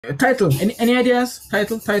Title. Any ideas?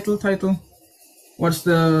 Title. What's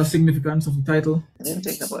the significance of the title? I didn't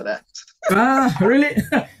think about that. Ah, really?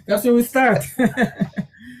 That's where we start.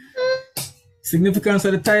 Significance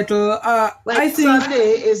of the title. I think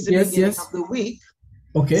Sunday is the beginning yes. of the week.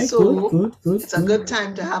 Okay, so good. It's a good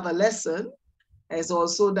time to have a lesson. There's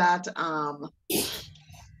also that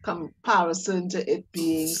comparison to it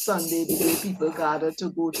being Sunday, the day people gather to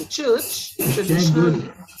go to church traditionally.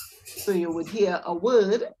 Okay, so you would hear a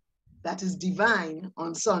word that is divine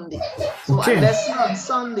on Sunday. So a lesson on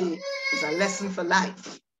Sunday is a lesson for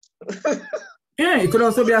life. Yeah, it could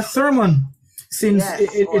also be a sermon since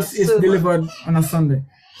it's delivered on a Sunday.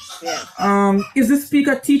 Yeah. Is the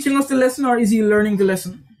speaker teaching us the lesson or is he learning the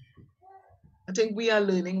lesson? I think we are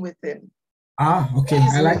learning with him. Ah, okay.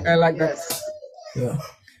 I like that. Yeah.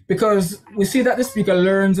 Because we see that the speaker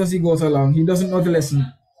learns as he goes along. He doesn't know the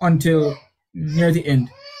lesson until near the end.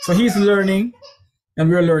 So he's learning and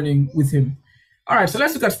we're learning with him. All right, so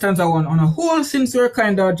let's look at stanza 1 on a whole, since we're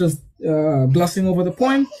kind of just glossing over the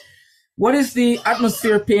poem. What is the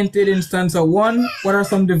atmosphere painted in stanza 1? What are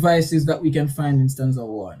some devices that we can find in stanza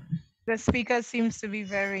 1? The speaker seems to be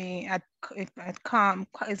very calm.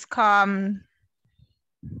 It's calm,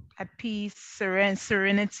 at peace,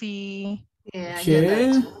 serenity. Yeah.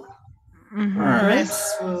 Okay. All right.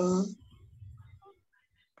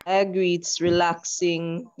 I agree. It's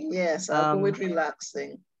relaxing. Yes, I'll go with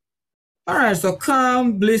relaxing. All right. So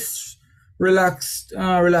calm, bliss, relaxed.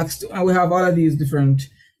 We have all of these different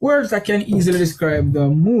words that can easily describe the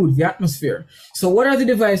mood, the atmosphere. So what are the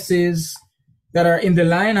devices that are in the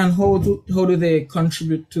line, and how do they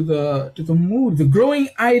contribute to the mood? The growing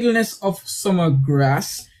idleness of summer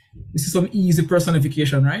grass. This is some easy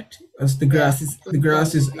personification, right? As the grass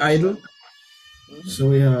is idle. So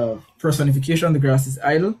we have personification. The grass is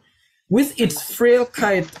idle, with its frail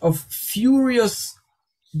kite of furious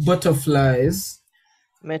butterflies.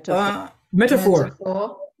 Metaphor.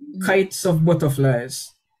 Kites of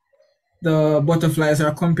butterflies. The butterflies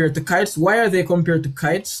are compared to kites. Why are they compared to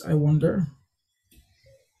kites, I wonder?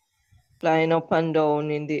 Flying up and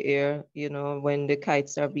down in the air, when the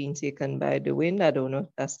kites are being taken by the wind. I don't know.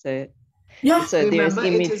 That's the... Yeah. So there's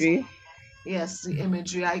imagery. Yes, the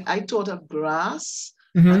imagery. I thought of grass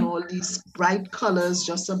and all these bright colors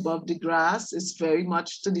just above the grass. It's very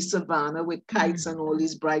much to the savannah with kites and all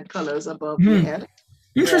these bright colors above the head.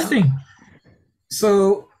 Interesting. Yeah.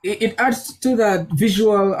 So it adds to that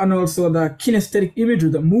visual and also the kinesthetic imagery,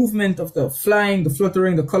 the movement of the flying, the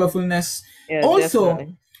fluttering, the colorfulness. Yeah, also,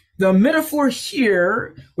 definitely. The metaphor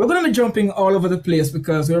here, we're going to be jumping all over the place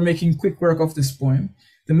because we're making quick work of this poem.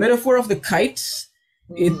 The metaphor of the kites,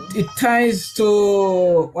 it ties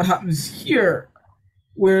to what happens here,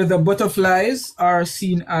 where the butterflies are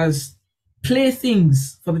seen as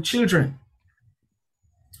playthings for the children.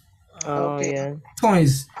 Yeah.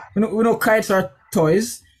 Toys. We know kites are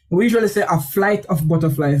toys. We usually say a flight of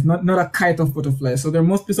butterflies, not a kite of butterflies. So there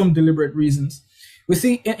must be some deliberate reasons. We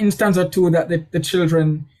see in stanza 2 that the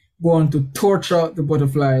children go on to torture the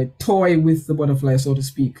butterfly, toy with the butterfly, so to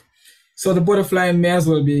speak. So the butterfly may as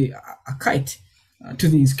well be a kite to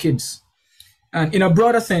these kids. And in a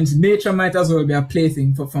broader sense, nature might as well be a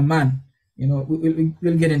plaything for man.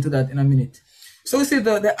 We'll get into that in a minute. So we see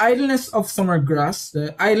the idleness of summer grass,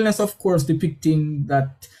 the idleness, of course, depicting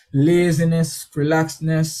that laziness,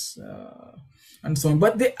 relaxedness, and so on.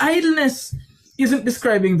 But the idleness isn't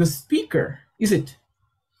describing the speaker, is it?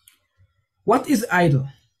 What is idle?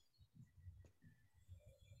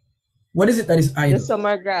 What is it that is idle? The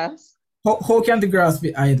summer grass. How can the grass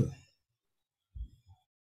be idle?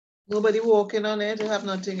 Nobody walking on it, you have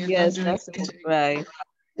nothing. Yes, that's right.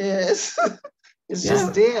 Yes, it's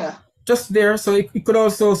just there. Just there, so it could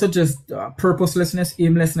also suggest purposelessness,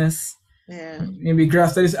 aimlessness. Yeah. Maybe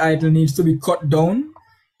grass that is idle needs to be cut down,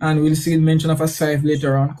 and we'll see mention of a scythe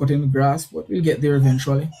later on, cutting the grass, but we'll get there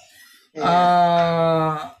eventually.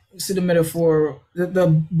 Yeah. See the metaphor,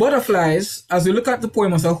 the butterflies, as we look at the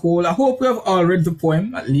poem as a whole, I hope we have all read the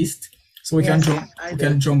poem at least, so we can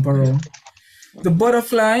jump around. The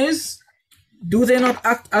butterflies, do they not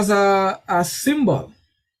act as a symbol?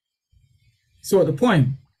 So the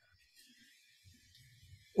poem,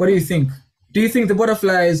 what do you think? Do you think the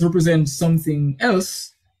butterflies represent something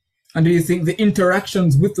else? And do you think the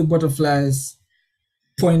interactions with the butterflies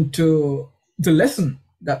point to the lesson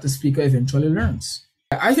that the speaker eventually learns?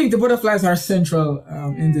 I think the butterflies are central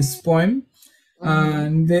in this poem.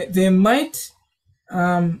 And they might,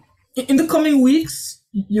 in the coming weeks,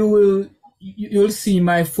 you'll see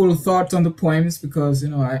my full thoughts on the poems because,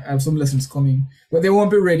 I have some lessons coming, but they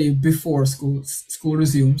won't be ready before school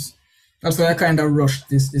resumes. That's why I kind of rushed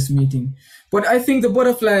this meeting. But I think the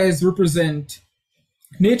butterflies represent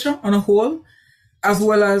nature on a whole, as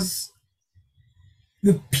well as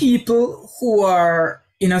the people who are,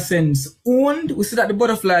 in a sense, owned. We see that the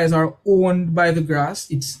butterflies are owned by the grass.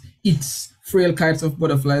 It's frail kites of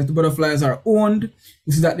butterflies. The butterflies are owned.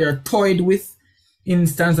 We see that they are toyed with. In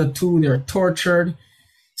stanza 2, they're tortured.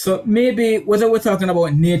 So maybe whether we're talking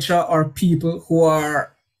about nature or people who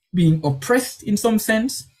are being oppressed in some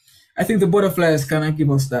sense, I think the butterflies kind of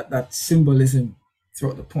give us that symbolism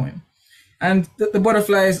throughout the poem. And the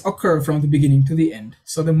butterflies occur from the beginning to the end.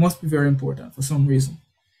 So they must be very important for some reason.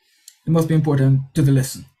 They must be important to the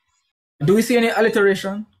lesson. Do we see any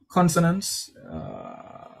alliteration, consonants?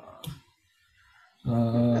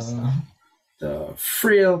 The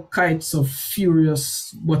frail kites of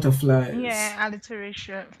furious butterflies. Yeah,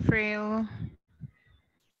 alliteration, frail.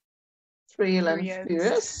 Frail and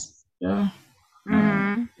furious. Yeah.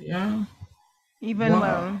 Yeah. Even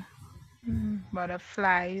well.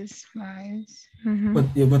 Butterflies, flies.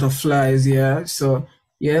 But the butterflies, yeah. So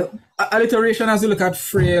yeah, alliteration, as we look at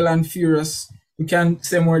frail and furious, we can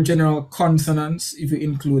say more general consonants if we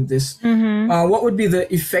include this. What would be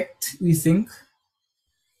the effect, we think?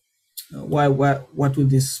 What will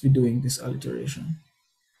this be doing, this alliteration?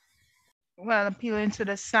 Well, appealing to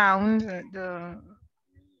the sound, the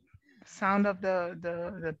sound of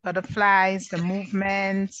the butterflies, the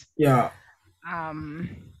movement. Yeah.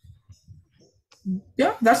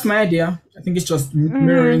 Yeah, that's my idea. I think it's just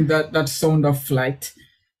mirroring that sound of flight.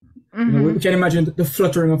 You know, we can imagine the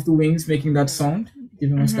fluttering of the wings making that sound,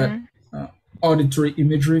 giving us that auditory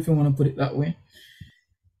imagery, if you want to put it that way.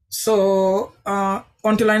 So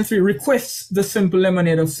on to line 3, requests the simple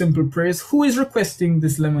lemonade of simple praise. Who is requesting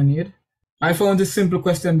this lemonade? I found this simple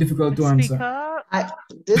question difficult to answer.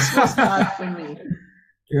 This was hard for me.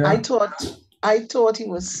 Yeah. I thought he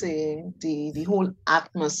was saying the whole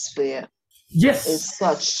atmosphere is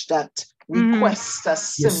such that request a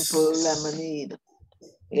simple lemonade.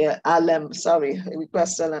 Yeah,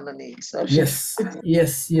 request a lemonade. Sorry. Yes.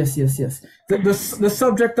 The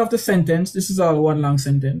subject of the sentence, this is all one long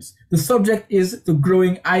sentence. The subject is the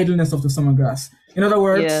growing idleness of the summer grass. In other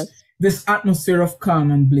words, this atmosphere of calm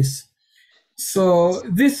and bliss. So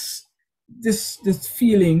this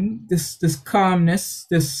feeling, this calmness,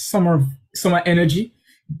 this summer energy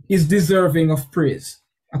is deserving of praise,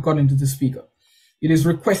 according to the speaker. It is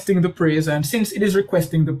requesting the praise, and since it is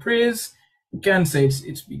requesting the praise, we can say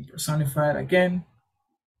it's being personified again.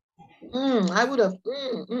 I would have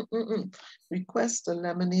request a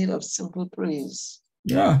lemonade of simple praise.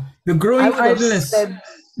 Yeah, the growing idleness. The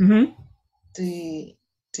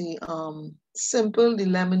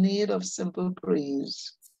lemonade of simple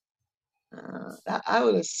praise. I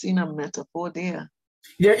would have seen a metaphor there.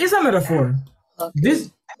 There is a metaphor. Okay.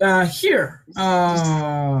 This here,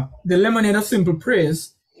 the lemonade of simple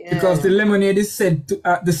praise, because the lemonade is said to,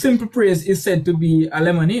 the simple praise is said to be a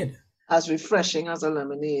lemonade. As refreshing as a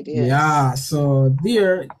lemonade, yes. Yeah, so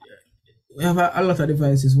there we have a lot of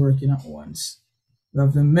devices working at once. We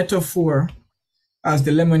have the metaphor as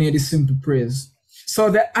the lemonade is simple praise. So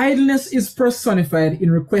the idleness is personified in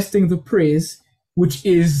requesting the praise, which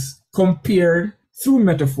is compared through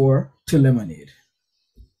metaphor to lemonade.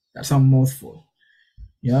 That's a mouthful.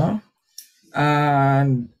 Yeah.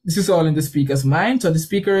 And this is all in the speaker's mind. So the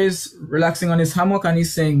speaker is relaxing on his hammock and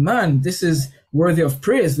he's saying, man, this is worthy of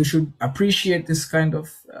praise. We should appreciate this kind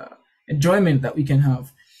of enjoyment that we can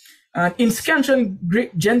have. And in scansion,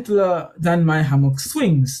 gentler than my hammock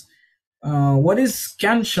swings. What is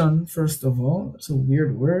scansion, first of all? It's a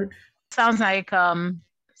weird word. Sounds like some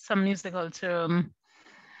musical term.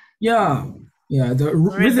 Yeah, the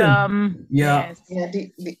rhythm. Yeah. Yes. Yeah,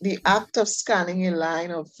 the act of scanning a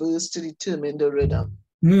line of verse to determine the rhythm.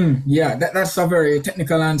 Yeah, that's a very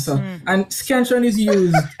technical answer. And scansion is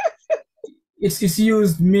used, it's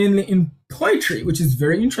used mainly in poetry, which is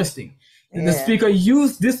very interesting. Yeah. The speaker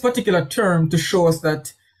used this particular term to show us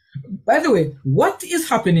that, by the way, what is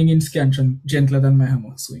happening in scansion, gentler than my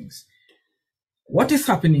hammock swings? What is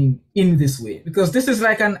happening in this way? Because this is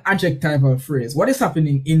like an adjectival phrase. What is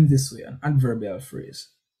happening in this way? An adverbial phrase.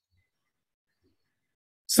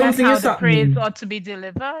 Something that's how the praise ought to be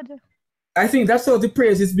delivered. I think that's how the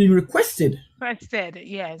praise is being requested. Requested,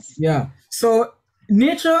 yes. Yeah. So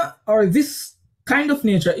nature, or this kind of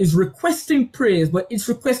nature, is requesting praise, but it's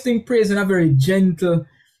requesting praise in a very gentle,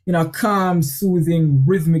 calm, soothing,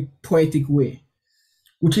 rhythmic, poetic way,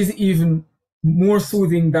 which is even more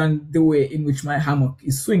soothing than the way in which my hammock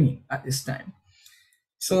is swinging at this time.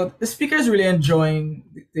 So the speaker is really enjoying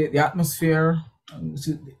the atmosphere,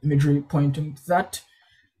 the imagery pointing to that,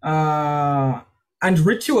 and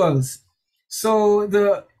rituals. So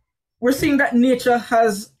we're seeing that nature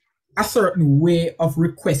has a certain way of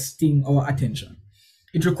requesting our attention.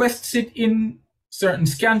 It requests it in certain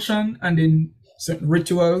scansion and in certain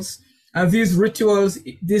rituals. And these rituals,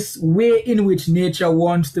 this way in which nature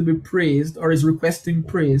wants to be praised or is requesting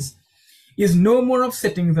praise, is no more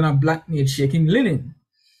upsetting than a black maid shaking linen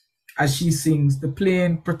as she sings the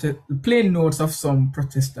plain notes of some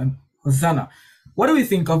Protestant hosanna. What do we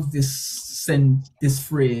think of this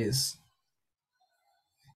phrase?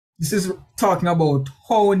 This is talking about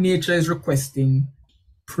how nature is requesting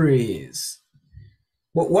praise.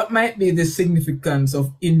 But what might be the significance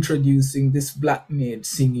of introducing this black maid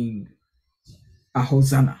singing a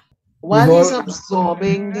hosanna? While he's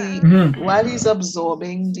absorbing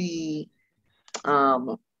the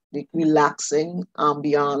relaxing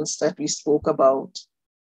ambiance that we spoke about,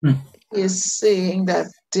 is saying that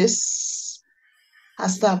this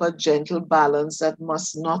has to have a gentle balance that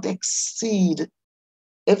must not exceed.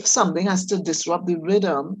 If something has to disrupt the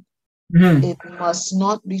rhythm, it must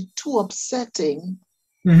not be too upsetting,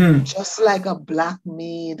 just like a black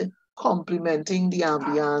maid complementing the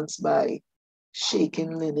ambiance by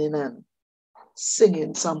shaking linen and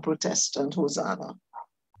singing some Protestant hosanna.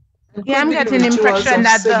 Yeah, I'm getting the impression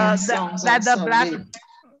that the black,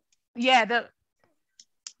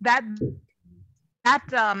 that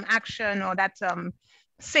action or that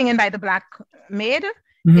singing by the black maid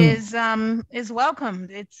is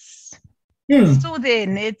welcomed. It's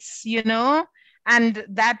soothing. It's, and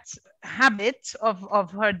that habit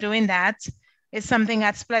of her doing that is something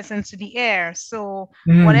that's pleasant to the ear. So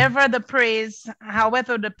whatever the praise,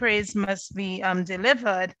 however the praise must be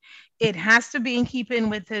delivered, it has to be in keeping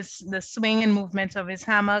with the swing and movement of his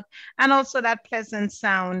hammock, and also that pleasant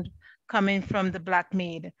sound coming from the black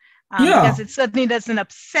maid. Because it certainly doesn't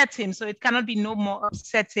upset him, so it cannot be no more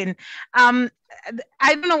upsetting. I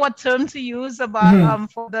don't know what term to use about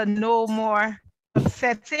for the no more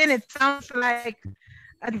upsetting. It sounds like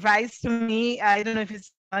advice to me. I don't know if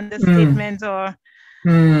it's understatement or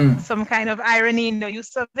some kind of irony in the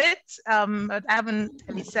use of it. But I haven't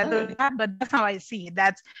really settled that, but that's how I see it.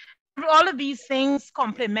 That all of these things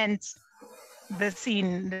complement the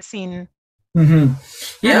scene.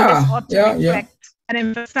 Reflect and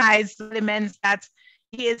emphasize the elements that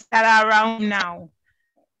are around now,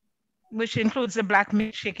 which includes the black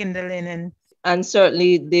maid shaking the linen. And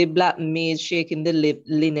certainly the black maid shaking the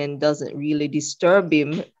linen doesn't really disturb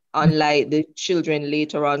him, unlike the children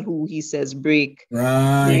later on who he says break.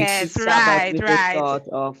 Right. Yes, right. The thought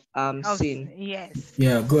of sin. Yes.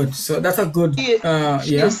 Yeah, good. So that's a good,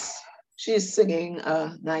 She's singing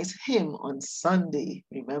a nice hymn on Sunday.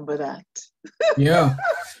 Remember that. Yeah.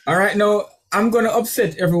 All right. Now I'm going to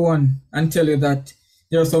upset everyone and tell you that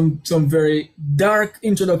there are some very dark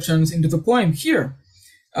introductions into the poem here.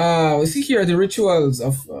 We see here the rituals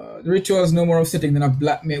no more upsetting than a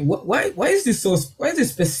black maid. Why is this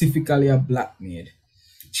specifically a black maid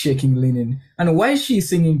shaking linen? And why is she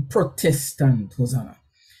singing Protestant hosanna?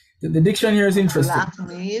 The diction here is interesting. Black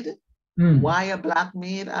maid? Why a black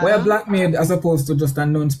maid? Why a black maid as opposed to just a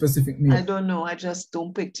non-specific maid? I don't know. I just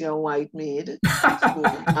don't picture a white maid.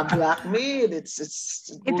 A black maid. It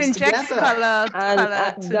injects color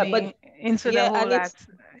into the whole act.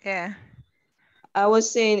 Yeah. I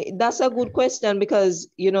was saying that's a good question because,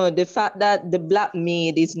 the fact that the black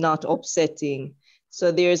maid is not upsetting.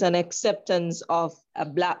 So there's an acceptance of a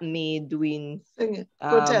black maid doing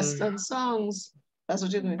Protestant songs. That's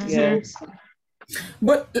what you're going to say.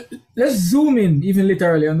 But let's zoom in even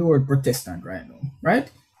literally on the word Protestant right now,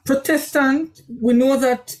 right? Protestant, we know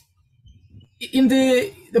that in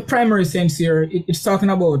the primary sense here, it's talking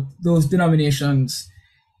about those denominations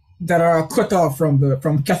that are cut off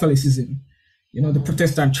from Catholicism, the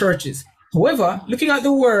Protestant churches. However, looking at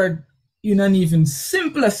the word in an even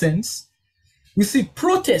simpler sense, we see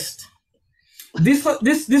protest. This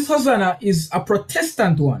hosanna is a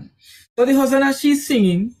Protestant one. So the hosanna she's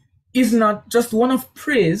singing is not just one of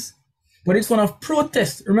praise, but it's one of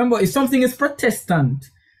protest. Remember, if something is Protestant,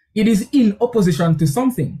 it is in opposition to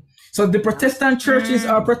something. So the Protestant churches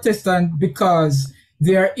are Protestant because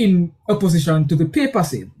they are in opposition to the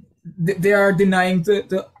papacy. They are denying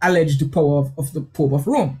the alleged power of the Pope of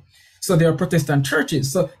Rome. So they are Protestant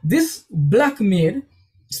churches. So this black maid,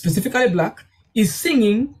 specifically black, is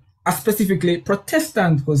singing a specifically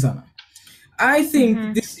Protestant hosanna. I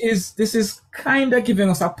think this is kind of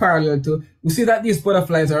giving us a parallel to, we see that these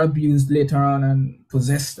butterflies are abused later on and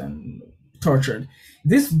possessed and tortured.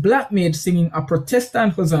 This black maid singing a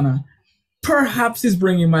Protestant hosanna perhaps is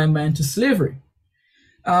bringing my mind to slavery.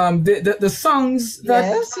 The songs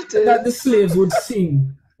that the slaves would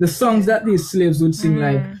sing The songs that these slaves would sing,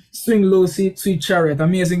 like Swing Low, Sweet Chariot,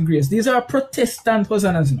 Amazing Grace, these are Protestant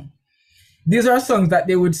hosannas, you know. These are songs that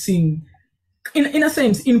they would sing, in a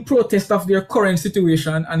sense, in protest of their current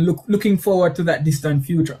situation and looking forward to that distant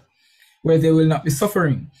future where they will not be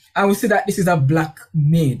suffering. And we see that this is a black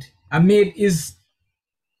maid. A maid is,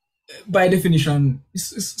 by definition,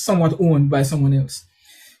 is somewhat owned by someone else.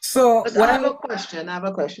 So I have a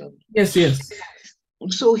question. Yes.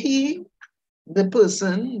 So the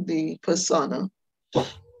persona,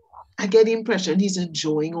 I get the impression he's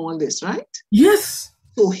enjoying all this, right? Yes.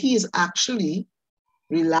 So he's actually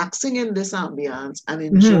relaxing in this ambience and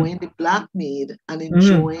enjoying the black maid and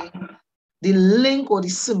enjoying the link or the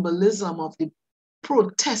symbolism of the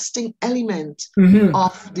protesting element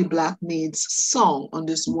of the black maid's song on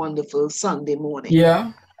this wonderful Sunday morning.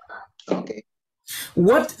 Yeah. Okay.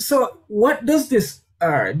 What does this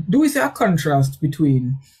do we see a contrast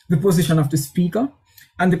between the position of the speaker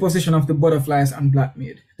and the position of the butterflies and black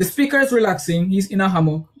maid? The speaker is relaxing, he's in a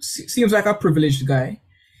hammock, seems like a privileged guy.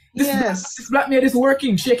 This black maid is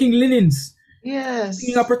working, shaking linens. Yes.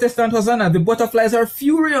 Singing a Protestant hosanna. The butterflies are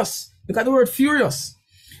furious. Look at the word furious.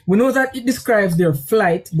 We know that it describes their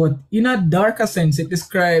flight, but in a darker sense, it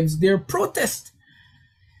describes their protest.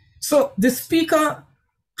 So the speaker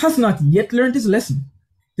has not yet learned his lesson.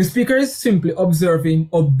 The speaker is simply observing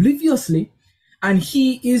obliviously, and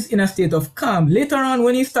he is in a state of calm. Later on,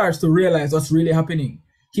 when he starts to realize what's really happening,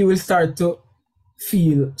 he will start to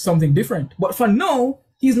feel something different. But for now,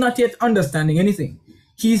 he's not yet understanding anything.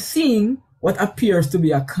 He's seeing what appears to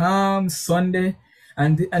be a calm Sunday,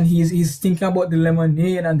 and he's thinking about the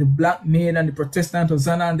lemonade and the black maid and the Protestant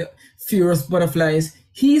hosanna and the furious butterflies.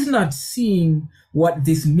 He's not seeing what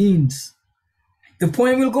this means. The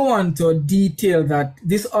poem will go on to detail that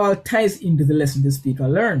this all ties into the lesson the speaker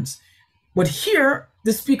learns. But here,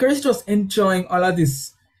 the speaker is just enjoying all of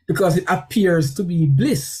this because it appears to be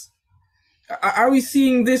bliss. Are we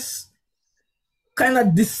seeing this kind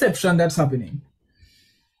of deception that's happening?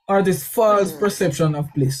 Or this false perception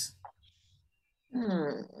of bliss?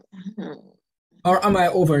 Or am I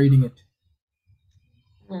overreading it?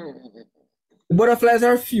 The butterflies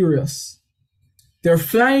are furious. They're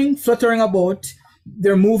flying, fluttering about.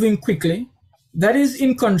 They're moving quickly. That is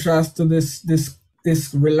in contrast to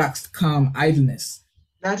this relaxed, calm idleness.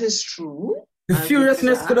 That is true. The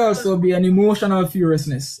furiousness could also be an emotional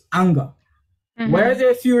furiousness, anger. Why are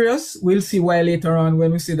they furious? We'll see why later on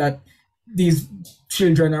when we see that these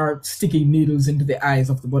children are sticking needles into the eyes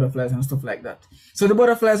of the butterflies and stuff like that. So the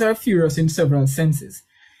butterflies are furious in several senses.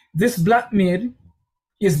 This black maid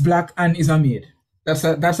is black and is a maid. That's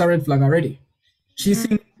a red flag already. She's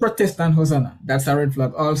singing Protestant hosanna. That's a red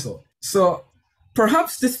flag also. So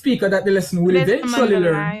perhaps the speaker that the lesson will eventually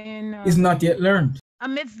learn is not yet learned.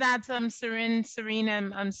 Amidst that serene scene,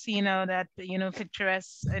 that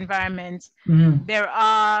picturesque environment, there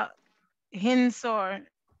are hints or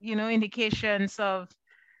indications of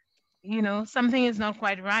something is not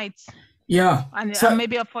quite right. Yeah, and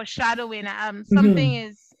maybe a foreshadowing. Something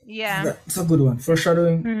is That's a good one.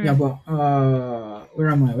 Foreshadowing. Yeah, but where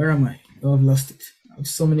am I? Oh, I've lost it.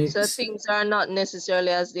 So many. So things are not necessarily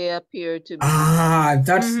as they appear to be.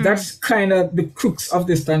 That's kind of the crux of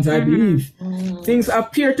this stanza, I believe. Things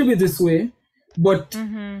appear to be this way, but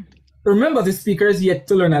remember, the speaker is yet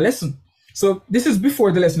to learn a lesson. So this is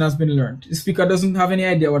before the lesson has been learned. The speaker doesn't have any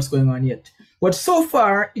idea what's going on yet. But so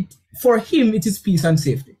far, for him, it is peace and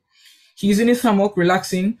safety. He's in his hammock,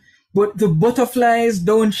 relaxing, but the butterflies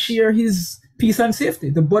don't share his peace and safety.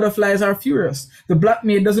 The butterflies are furious. The black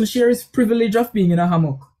maid doesn't share his privilege of being in a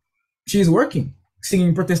hammock. She's working,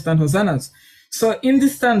 singing Protestant hosannas. So in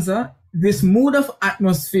this stanza, this mood of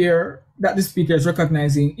atmosphere that the speaker is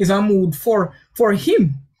recognizing is a mood for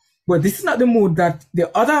him. But this is not the mood that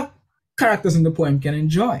the other characters in the poem can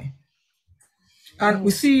enjoy. And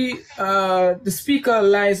we see the speaker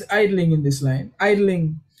lies idling in this line,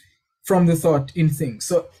 idling from the thought in things.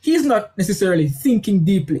 So he's not necessarily thinking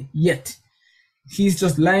deeply yet. He's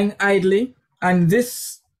just lying idly. And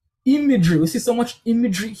this imagery, we see so much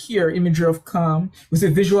imagery here, imagery of calm. We see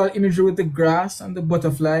visual imagery with the grass and the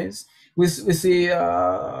butterflies. We see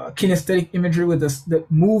kinesthetic imagery with the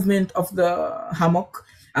movement of the hammock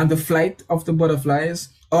and the flight of the butterflies.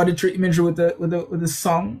 Auditory imagery with the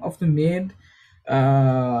song of the maid.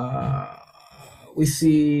 We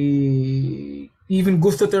see even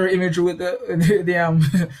gustatory imagery with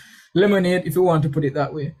the lemonade, if you want to put it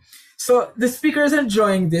that way. So the speaker is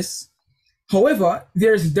enjoying this. However,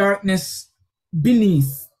 there's darkness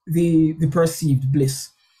beneath the perceived bliss.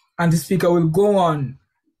 And the speaker will go on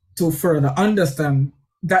to further understand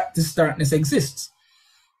that this darkness exists.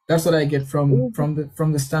 That's what I get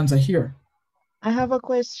from the stanza here. I have a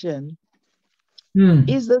question. Hmm.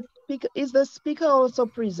 Is the speaker also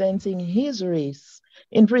presenting his race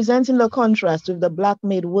in presenting the contrast with the black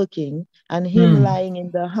maid working and him lying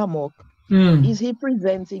in the hammock? Is he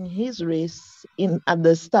presenting his race at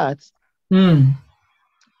the start?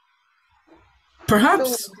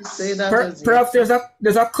 Perhaps there's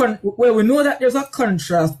well, we know that there's a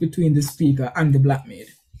contrast between the speaker and the black maid.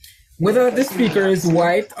 Whether the speaker is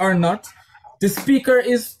white or not, the speaker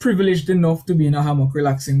is privileged enough to be in a hammock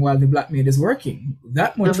relaxing while the black maid is working.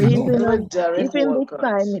 That much we know. If in this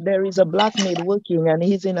time there is a black maid working and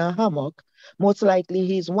he's in a hammock, most likely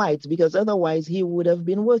he's white, because otherwise he would have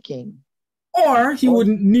been working. Or he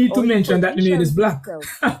wouldn't need to mention that the maid is black.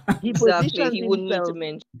 He wouldn't need to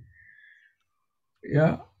mention.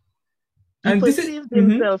 Yeah. He perceives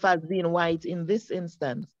himself as being white in this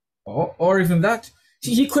instance. Or even that.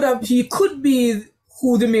 He could be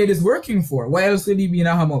who the maid is working for. Why else would he be in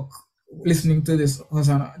a hammock listening to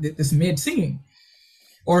this maid singing?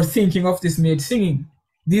 Or thinking of this maid singing?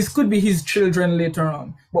 These could be his children later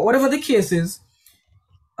on. But whatever the case is,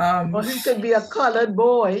 or he could be a colored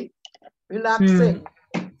boy relaxing.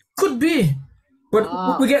 Could be.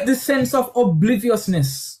 But we get this sense of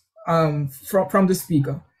obliviousness from the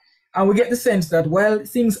speaker. And we get the sense that while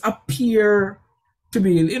things appear to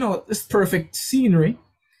be, this perfect scenery,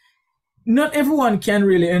 not everyone can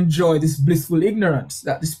really enjoy this blissful ignorance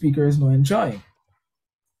that the speaker is now enjoying.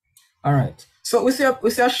 All right. So we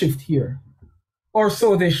see a shift here. Or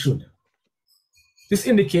so they should. This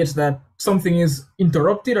indicates that something is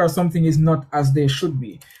interrupted or something is not as they should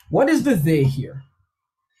be. What is the they here?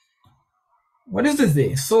 What is the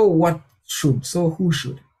they? So what should? So who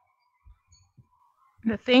should?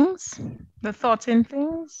 The things, the thoughts in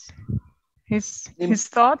things, his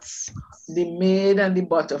thoughts. The maid and the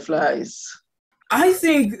butterflies. I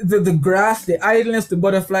think the grass, the idleness, the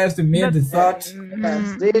butterflies, the maid, the thought.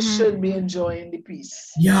 Yes, they should be enjoying the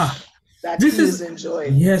peace. Yeah. This is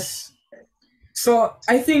enjoying. Yes. So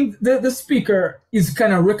I think the speaker is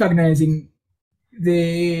kind of recognizing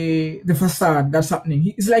the facade that's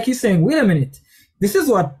happening. It's like he's saying, wait a minute, this is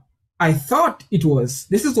what I thought it was.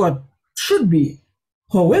 This is what should be.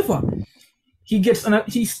 However,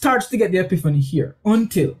 he starts to get the epiphany here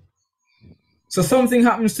until. So something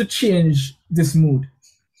happens to change this mood.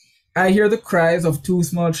 I hear the cries of two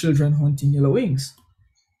small children hunting yellow wings.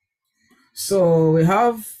 So we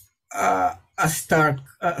have a stark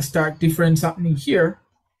difference happening here.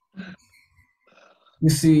 We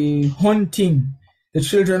see hunting. The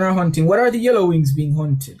children are hunting. What are the yellow wings being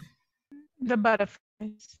hunted? The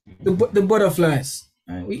butterflies. The butterflies.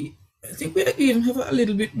 I think we even have a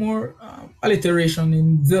little bit more alliteration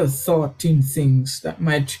in the thought in things that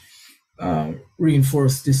might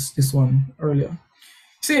reinforce this one earlier.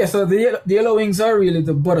 So yeah, so the yellow wings are really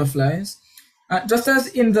the butterflies. Just as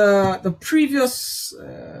in the previous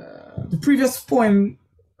poem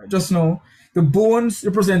just now, the bones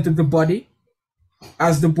represented the body,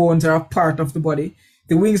 as the bones are a part of the body.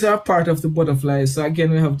 The wings are a part of the butterflies. So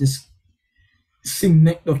again, we have this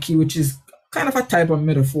synecdoche, which is kind of a type of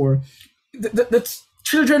metaphor. The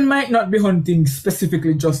children might not be hunting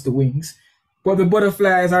specifically just the wings, but the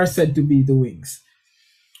butterflies are said to be the wings.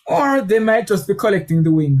 Or they might just be collecting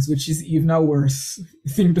the wings, which is even a worse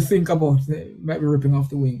thing to think about. They might be ripping off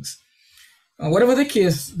the wings. Whatever the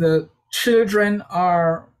case, the children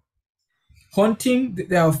are hunting.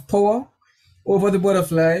 They have power over the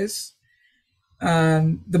butterflies,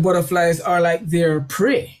 and the butterflies are like their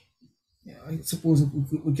prey. I suppose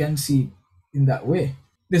we can see in that way.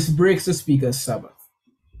 This breaks the speaker's Sabbath.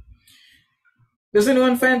 Does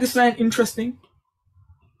anyone find this line interesting?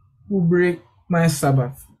 Who break my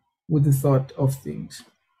Sabbath with the thought of things,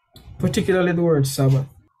 particularly the word Sabbath?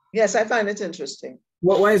 Yes, I find it interesting.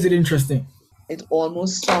 Why is it interesting? It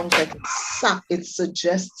almost sounds like it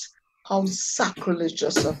suggests how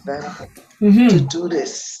sacrilegious of them to do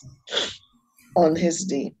this on his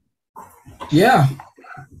day. Yeah.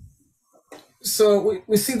 So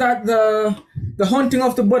we see that the hunting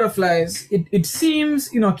of the butterflies, it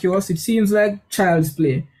seems innocuous, it seems like child's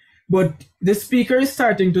play, but the speaker is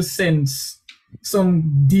starting to sense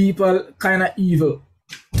some deeper kind of evil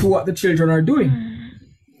to what the children are doing,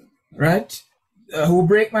 right? Who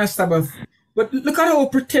break my Sabbath. But look at how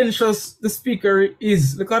pretentious the speaker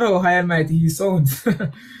is. Look at how high and mighty he sounds.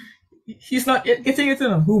 He's not getting it,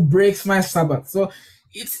 who breaks my Sabbath. So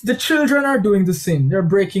it's the children are doing the sin. They're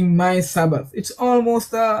breaking my Sabbath. It's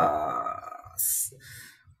almost a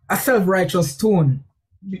self-righteous tone.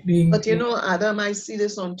 But Adam, I see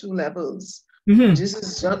this on two levels. This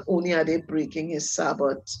is not only are they breaking his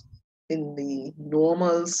Sabbath in the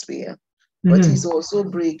normal sphere, but he's also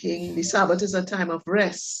breaking. The Sabbath is a time of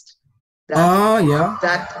rest.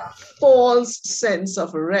 That false sense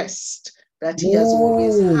of rest that he has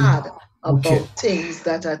always had about things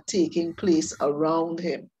that are taking place around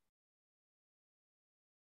him.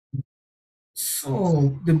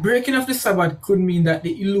 So the breaking of the Sabbath could mean that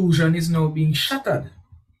the illusion is now being shattered.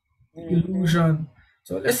 Illusion.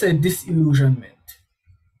 So let's say disillusionment.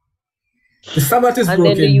 The Sabbath is broken.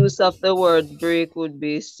 And then the use of the word break would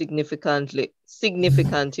be significant.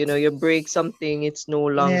 You know, you break something, it's no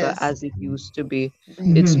longer as it used to be.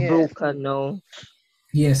 It's broken now.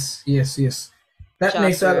 Yes. That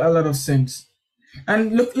makes a lot of sense.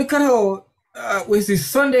 And look at how with this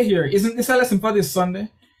Sunday here. Isn't this a lesson for this Sunday?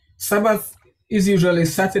 Sabbath is usually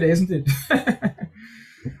Saturday, isn't it?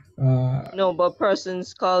 No, but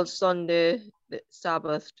persons call Sunday the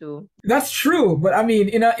Sabbath too. That's true, but I mean,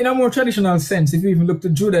 in a more traditional sense, if you even look to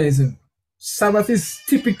Judaism, Sabbath is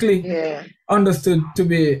typically understood to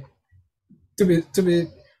be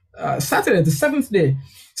Saturday, the seventh day.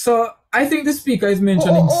 So I think the speaker is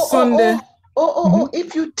mentioning Sunday.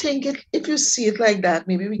 If you see it like that,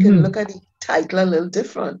 maybe we can look at the title a little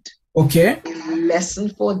different. Okay. A lesson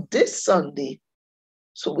for this Sunday.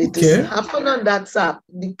 So it doesn't happen on that Sabbath.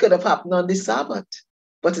 It could have happened on the Sabbath,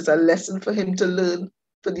 but it's a lesson for him to learn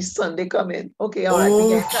for the Sunday coming. Okay, all right. We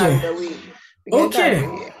get carried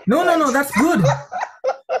away. No, that's good.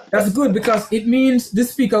 That's good, because it means the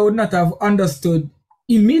speaker would not have understood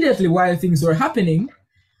immediately while things were happening,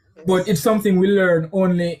 but it's something we learn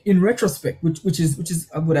only in retrospect, which is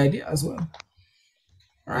a good idea as well.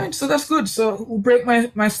 All right, so that's good. So we'll break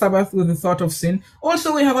my Sabbath with the thought of sin.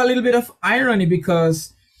 Also, we have a little bit of irony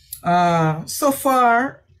because so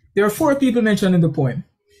far there are 4 people mentioned in the poem.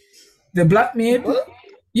 The black maid,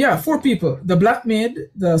 4 people. The black maid,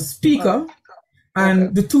 the speaker,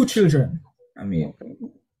 and the 2 children. I mean,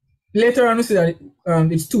 later on we see that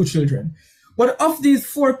it's 2 children. But of these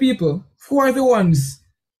 4 people, who are the ones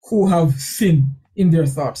who have sin in their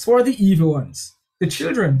thoughts? Who are the evil ones? The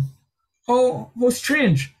children. How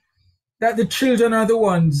strange that the children are the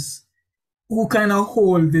ones who kind of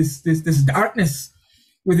hold this darkness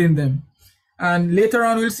within them. And later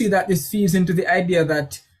on, we'll see that this feeds into the idea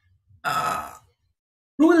that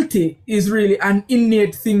cruelty is really an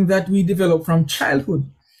innate thing that we develop from childhood.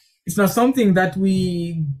 It's not something that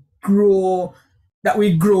we grow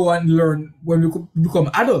and learn when we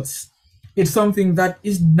become adults. It's something that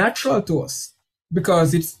is natural to us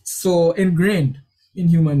because it's so ingrained in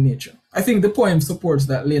human nature. I think the poem supports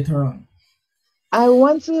that later on. I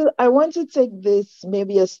want to take this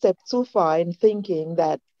maybe a step too far in thinking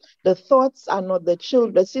that the thoughts are not the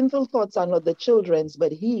sinful thoughts are not the children's,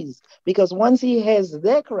 but his. Because once he has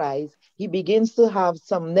their cries, he begins to have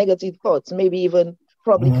some negative thoughts, maybe even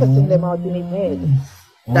probably cussing them out in his head.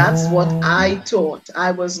 That's what I thought.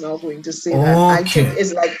 I was not going to say that. I think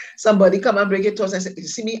it's like somebody come and bring it to us and say, you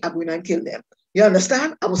see me, I'm going to kill them. You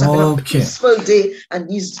understand? I was having a peaceful day and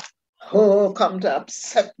these come to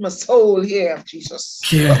upset my soul here, Jesus.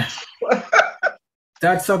 Yeah.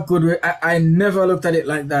 That's a good way. I never looked at it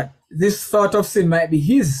like that. This thought of sin might be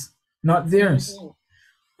his, not theirs.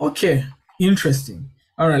 Okay, interesting.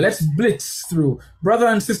 All right, let's blitz through. Brother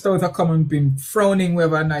and sister with a common pin, frowning. We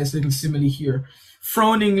have a nice little simile here.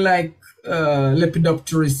 Frowning like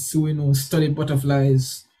lepidopterists who study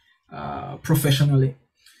butterflies professionally.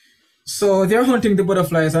 So they're hunting the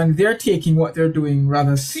butterflies and they're taking what they're doing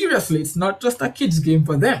rather seriously. It's not just a kid's game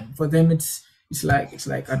for them. For them, it's like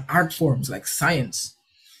an art form. It's like science.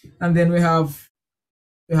 And then we have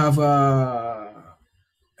a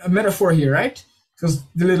metaphor here, right? Because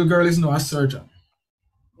the little girl is now a surgeon.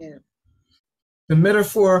 Yeah. The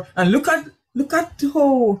metaphor, and look at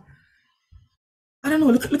how, I don't know,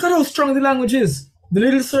 look at how strong the language is. The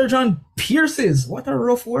little surgeon pierces, what a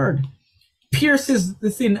rough word, pierces the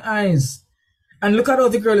thin eyes. And look at how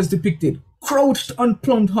the girl is depicted, crouched on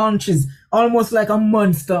plumped haunches, almost like a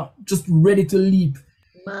monster, just ready to leap.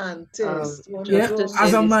 Mantis.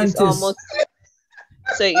 As a mantis.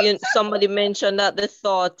 So somebody mentioned that the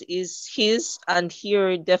thought is his, and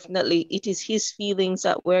here definitely it is his feelings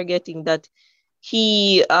that we're getting, that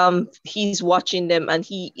he's watching them and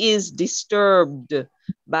he is disturbed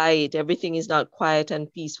by it. Everything is not quiet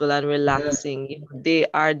and peaceful and relaxing. Yeah. They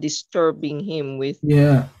are disturbing him with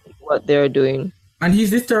what they're doing. And he's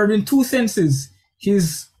disturbed in 2 senses.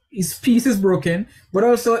 His peace is broken, but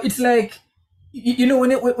also it's like,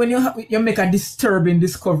 when you make a disturbing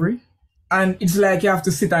discovery, and it's like you have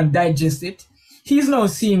to sit and digest it. He's now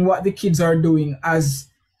seeing what the kids are doing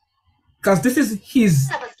because this is his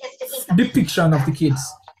depiction of the kids.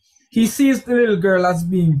 He sees the little girl as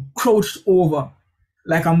being crouched over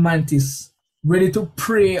like a mantis, ready to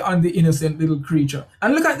prey on the innocent little creature.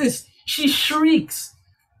 And look at this. She shrieks.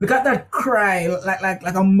 Look at that cry,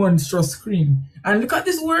 like a monstrous scream. And look at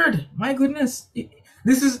this word. My goodness.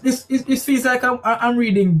 It feels like I'm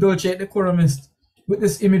reading Dulce et Decorum Est with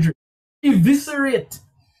this imagery. Eviscerate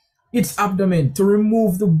its abdomen to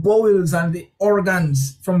remove the bowels and the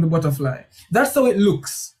organs from the butterfly. That's how it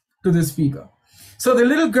looks to the speaker. So the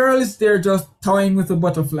little girl is there just toying with the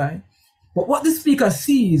butterfly. But what the speaker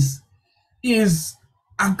sees is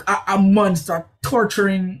a monster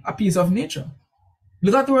torturing a piece of nature.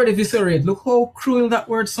 Look at the word eviscerate. Look how cruel that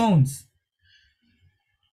word sounds.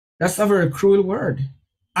 That's a very cruel word.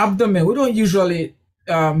 Abdomen. We don't usually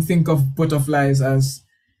think of butterflies as,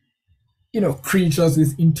 creatures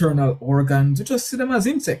with internal organs. We just see them as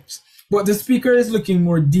insects. But the speaker is looking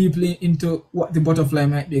more deeply into what the butterfly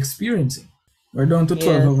might be experiencing. We're down to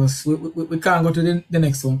 12 of us. We can't go to the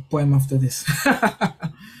next one, poem after this.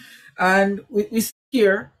 And we see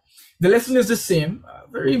here, the lesson is the same. A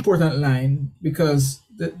very important line because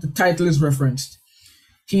the title is referenced.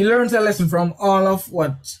 He learns a lesson from all of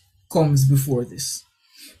what comes before this.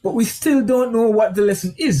 But we still don't know what the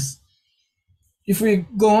lesson is. If we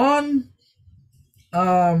go on,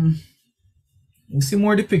 we see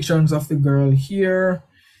more depictions of the girl here.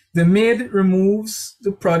 The maid removes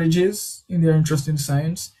the prodigies in their interest in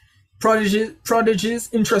science. Prodigies,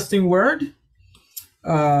 interesting word.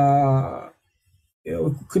 We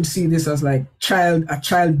could see this as like a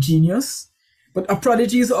child genius, but a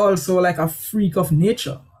prodigy is also like a freak of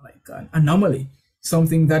nature, like an anomaly,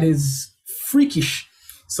 something that is freakish.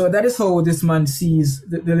 So that is how this man sees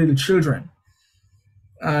the little children.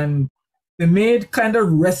 And the maid kind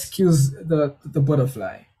of rescues the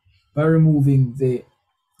butterfly by removing the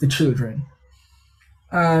children.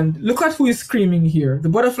 And look at who is screaming here. The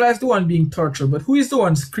butterfly is the one being tortured, but who is the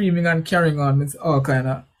one screaming and carrying on with all kind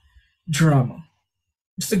of drama?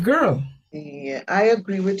 It's the girl. Yeah, I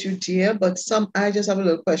agree with you, dear, but I just have a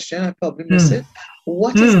little question. I probably missed it.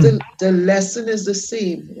 What is the lesson is the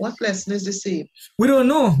same? What lesson is the same? We don't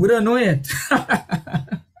know. We don't know yet.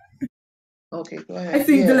 Okay, go ahead. I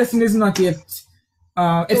think the lesson is not yet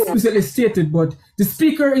explicitly stated, but the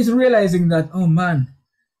speaker is realizing that, oh man,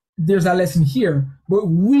 there's a lesson here, but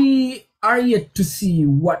we are yet to see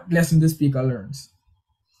what lesson the speaker learns.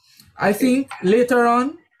 I think later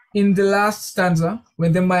on in the last stanza,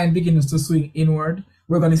 when the mind begins to swing inward,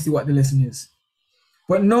 we're going to see what the lesson is.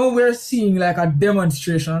 But now we're seeing like a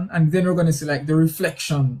demonstration, and then we're going to see like the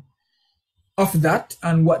reflection of that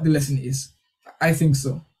and what the lesson is. I think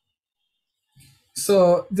so.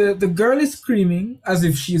 So the girl is screaming as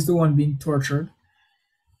if she's the one being tortured.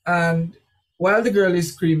 And while the girl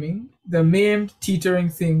is screaming, the maimed, teetering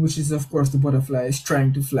thing, which is of course the butterfly, is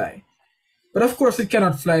trying to fly. But of course it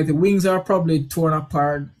cannot fly. The wings are probably torn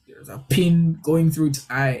apart. There's a pin going through its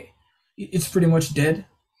eye. It's pretty much dead.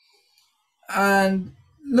 And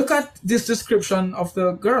look at this description of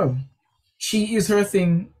the girl. She is her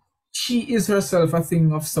thing. She is herself a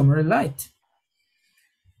thing of summer light.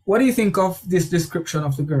 What do you think of this description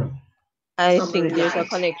of the girl? I think there's a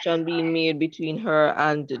connection being made between her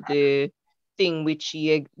and the thing which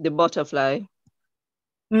the butterfly.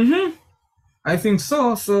 I think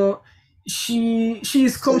so. So she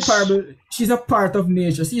is comparable. She's a part of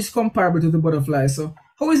nature. She's comparable to the butterfly. So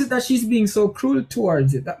how is it that she's being so cruel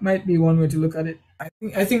towards it? That might be one way to look at it.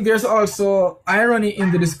 I think there's also irony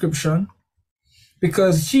in the description,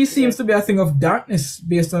 because she seems to be a thing of darkness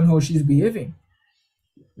based on how she's behaving.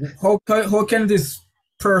 How can this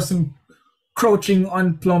person crouching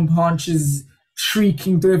on plump haunches,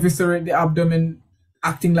 shrieking to eviscerate the abdomen,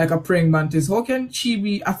 acting like a praying mantis, how can she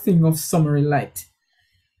be a thing of summery light?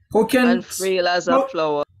 And frail as a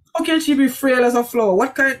flower. How can she be frail as a flower?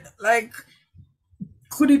 What kind,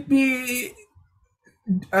 could it be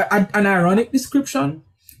an ironic description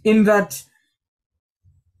in that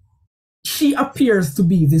she appears to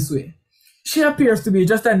be this way? She appears to be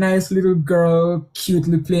just a nice little girl,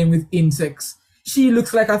 cutely playing with insects. She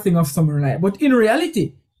looks like a thing of summer light. But in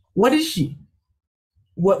reality, what is she?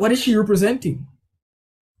 What is she representing?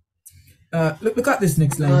 Look at this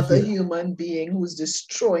next line. Not a human being who's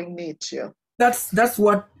destroying nature. That's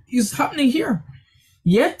what is happening here.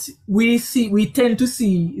 Yet we tend to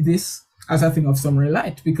see this as a thing of summer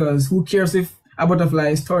light, because who cares if a butterfly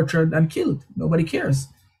is tortured and killed? Nobody cares,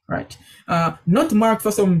 right? Not marked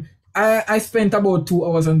for some. I spent about 2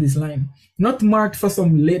 hours on this line. Not marked for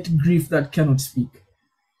some late grief that cannot speak.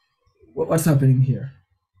 What's happening here?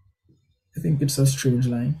 I think it's a strange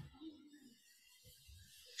line.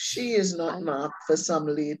 She is not marked for some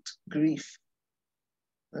late grief.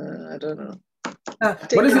 I don't know. What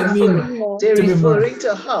does it mean? They're referring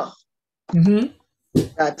to her. Mm-hmm.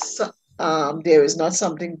 That there is not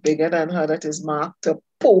something bigger than her that is marked to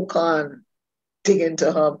poke on, dig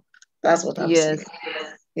into her. That's what I'm saying.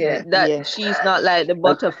 Yeah. That she's not like the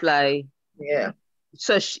butterfly. Yeah.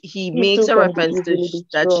 So he makes a reference to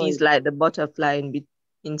that she's like the butterfly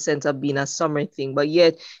in sense of being a summer thing, but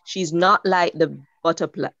yet she's not like the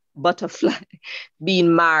butterfly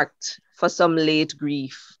being marked for some late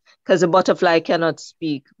grief, because the butterfly cannot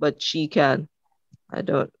speak, but she can.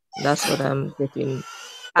 That's what I'm getting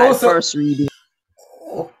at first reading.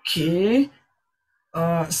 Okay.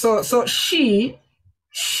 So she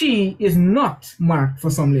is not marked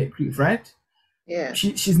for some late grief, right? Yeah.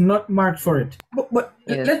 She's not marked for it. But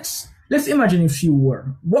yes. Let's imagine if she were.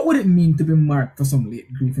 What would it mean to be marked for some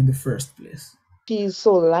late grief in the first place? She is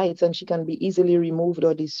so light and she can be easily removed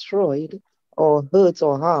or destroyed or hurt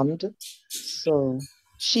or harmed. So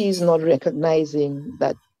she's not recognizing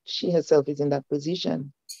that she herself is in that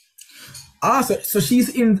position. So she's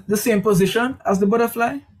in the same position as the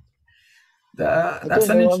butterfly? I don't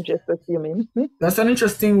know, I'm just assuming. That's an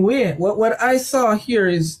interesting way. What I saw here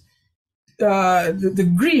is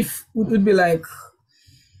the grief would be like,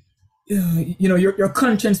 your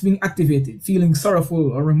conscience being activated, feeling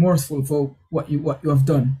sorrowful or remorseful for what you have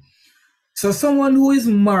done. So someone who is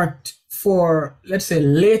marked for, let's say,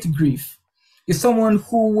 late grief is someone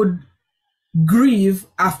who would grieve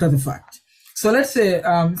after the fact. So let's say,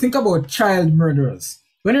 think about child murderers.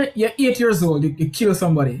 When you're 8 years old, you kill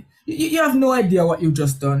somebody. You have no idea what you've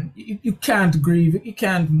just done. You can't grieve. You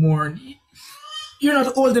can't mourn. You're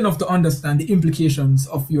not old enough to understand the implications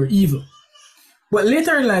of your evil. But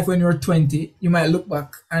later in life, when you're 20, you might look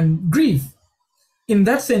back and grieve. In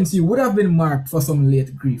that sense, you would have been marked for some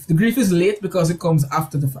late grief. The grief is late because it comes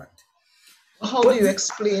after the fact. How do you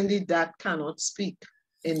explain that cannot speak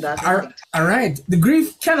in that light? All right. The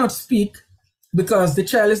grief cannot speak because the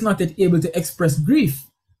child is not yet able to express grief,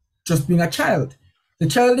 just being a child. The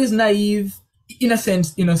child is naive, in a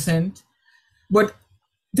sense, innocent, but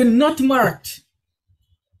they're not marked.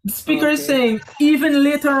 The speaker is saying, even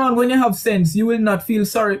later on, when you have sense, you will not feel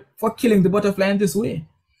sorry for killing the butterfly in this way.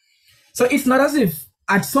 So it's not as if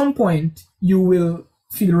at some point you will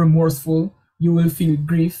feel remorseful, you will feel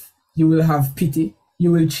grief, you will have pity,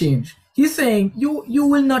 you will change. He's saying you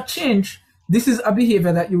will not change. This is a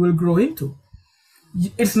behavior that you will grow into.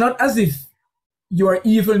 It's not as if you are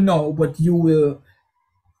evil now, but you will,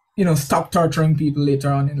 stop torturing people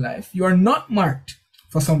later on in life. You are not marked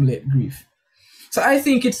for some late grief. So I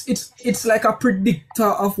think it's like a predictor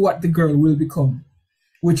of what the girl will become,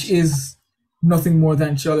 which is nothing more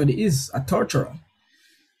than she already is, a torturer.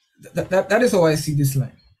 That is how I see this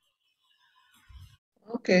line.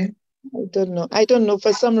 Okay. I don't know.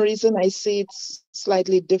 For some reason, I see it's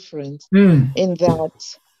slightly different in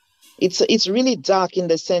that it's really dark in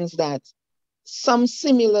the sense that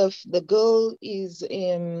the girl is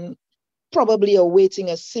probably awaiting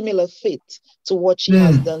a similar fate to what she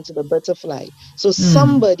has done to the butterfly. So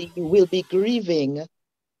somebody will be grieving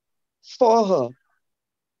for her.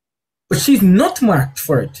 But she's not marked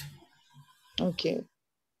for it. Okay.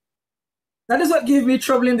 That is what gave me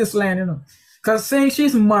trouble in this line, Because saying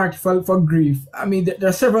she's marked for grief, I mean, there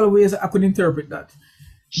are several ways I could interpret that.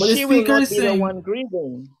 But she will not be the one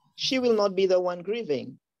grieving. She will not be the one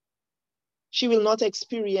grieving. She will not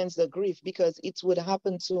experience the grief because it would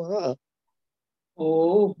happen to her.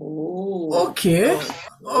 Okay.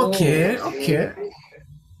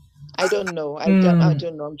 I don't know. I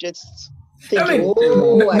don't know. I'm just thinking.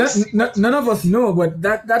 None of us know, but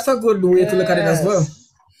that's a good way to look at it as well.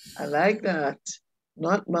 I like that.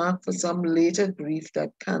 Not marked for some later grief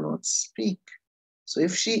that cannot speak. So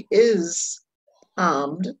if she is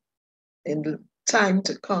harmed in the time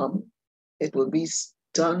to come, it will be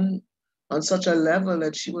done on such a level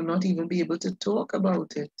that she will not even be able to talk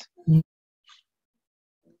about it.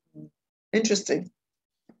 Interesting.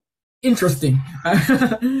 We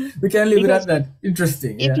can leave it at that.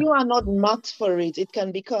 Interesting. If you are not marked for it, it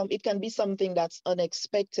can be something that's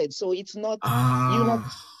unexpected. So it's not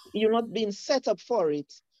you're not being set up for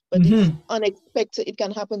it, but it's unexpected. It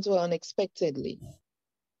can happen to her unexpectedly.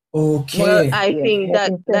 Okay. Well, I think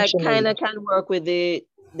that kind of can work with the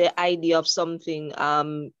idea of something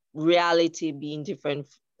reality being different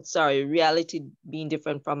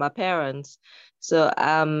from our parents. So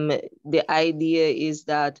the idea is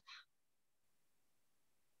that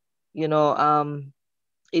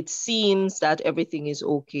it seems that everything is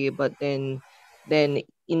okay, but then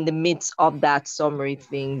in the midst of that summary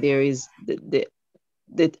thing, there is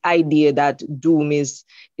the idea that doom is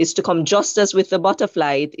to come, just as with the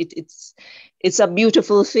butterfly. It's a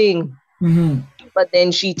beautiful thing, but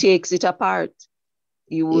then she takes it apart.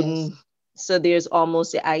 You wouldn't. Yes. So there's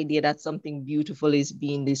almost the idea that something beautiful is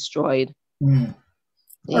being destroyed. Yes,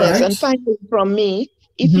 right. And finally, from me,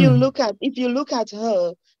 if you look at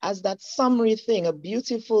her as that summary thing, a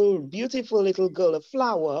beautiful, beautiful little girl, a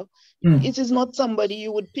flower, it is not somebody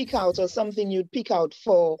you would pick out or something you'd pick out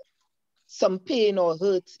for some pain or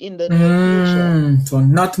hurt in the near future. So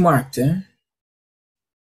not marked, eh?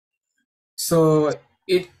 So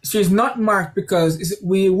she's not marked because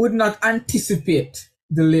we would not anticipate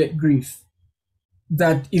the late grief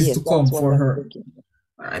that is to come for her.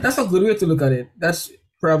 All right, that's a good way to look at it. That's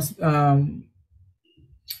perhaps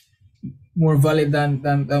more valid than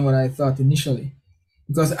what I thought initially,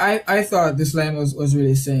 because I thought this line was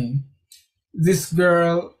really saying this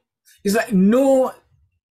girl is like no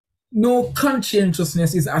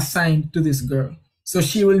conscientiousness is assigned to this girl, so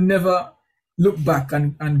she will never look back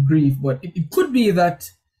and grieve. But it could be that,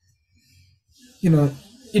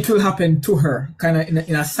 it will happen to her kind of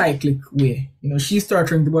in a cyclic way. She's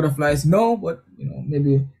starting the butterflies, but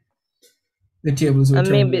maybe the tables will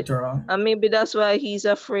turn later on. And maybe that's why he's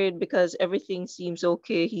afraid, because everything seems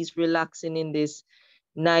okay. He's relaxing in this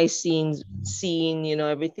nice scene,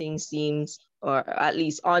 everything seems, or at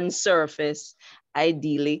least on surface,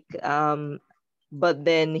 idyllic. But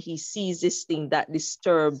then he sees this thing that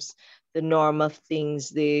disturbs the normal things,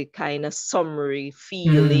 the kind of summary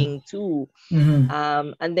feeling too.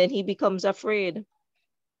 And then he becomes afraid.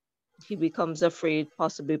 He becomes afraid,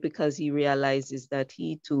 possibly because he realizes that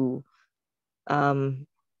he too, the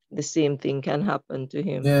same thing can happen to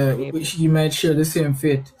him. Yeah, he might share the same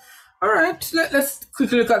fate. All right, let's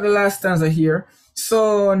quickly look at the last stanza here.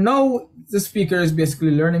 So now the speaker is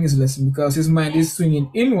basically learning his lesson because his mind is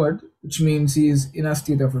swinging inward, which means he's in a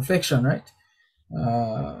state of reflection, right?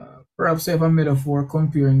 Perhaps I have a metaphor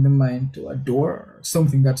comparing the mind to a door or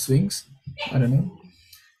something that swings. I don't know.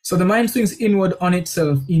 So the mind swings inward on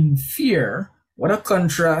itself in fear. What a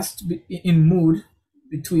contrast in mood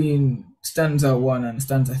between stanza 1 and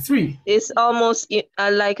stanza 3. It's almost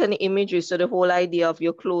like an imagery. So the whole idea of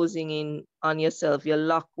you're closing in on yourself, you're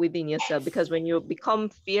locked within yourself, because when you become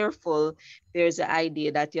fearful, there's the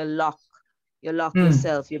idea that you lock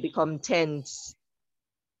yourself, you become tense.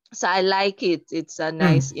 So I like it. It's a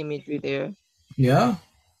nice imagery there. Yeah.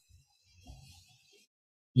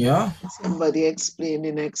 Somebody explain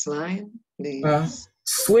the next line, please.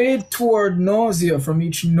 Swayed toward nausea from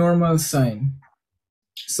each normal sign.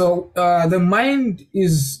 So the mind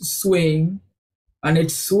is swaying, and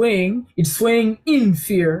it's swaying in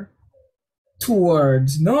fear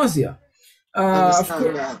towards nausea.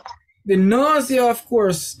 The nausea, of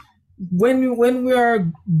course, when we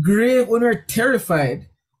are grave, when we're terrified,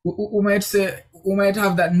 we might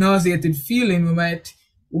have that nauseated feeling. We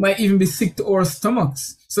might even be sick to our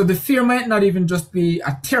stomachs. So the fear might not even just be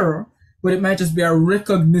a terror, but it might just be a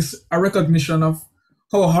recognition of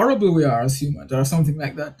how horrible we are as humans, or something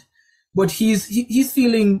like that. But he's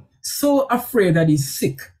feeling so afraid that he's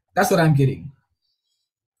sick. That's what I'm getting.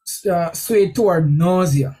 Swayed toward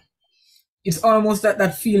nausea. It's almost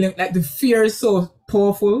that feeling, like the fear is so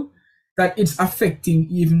powerful that it's affecting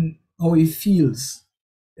even how he feels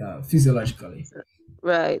physiologically.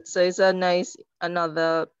 Right. So it's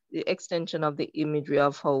another extension of the imagery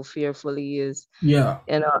of how fearful he is. Yeah.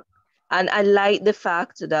 And I like the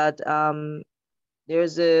fact that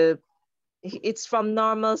it's from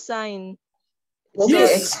normal sign. Okay,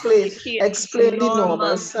 yes. Explain the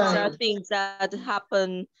normal sign. There are things that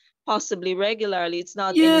happen possibly regularly. It's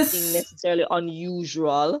not anything necessarily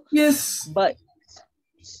unusual. Yes. But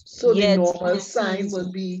so the normal sign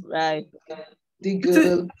would be the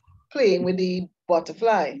girl playing with the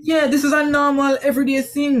butterfly. Yeah, this is a normal everyday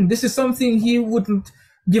thing. This is something he wouldn't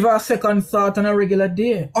give a second thought on a regular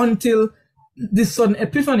day until this sudden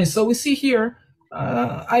epiphany. So we see here,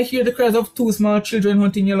 I hear the cries of 2 small children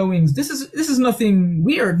hunting yellow wings. This is nothing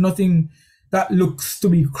weird, nothing that looks to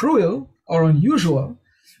be cruel or unusual,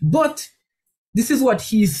 but this is what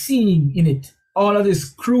he's seeing in it. All of this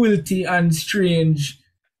cruelty and strange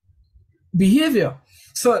behavior.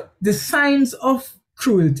 So the signs of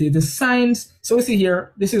cruelty, so we see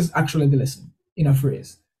here, this is actually the lesson in a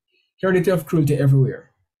phrase. Heredity of cruelty everywhere.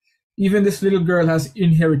 Even this little girl has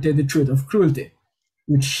inherited the trait of cruelty,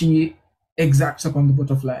 which she exacts upon the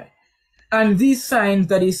butterfly. And these signs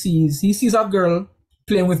that he sees a girl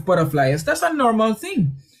playing with butterflies. That's a normal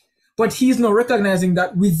thing. But he's not recognizing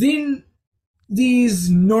that within these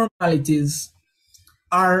normalities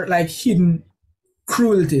are like hidden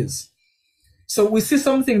cruelties. So we see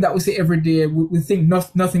something that we see every day, we think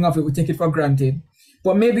nothing of it, we take it for granted.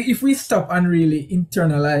 But maybe if we stop and really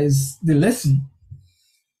internalize the lesson,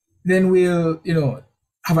 then we'll,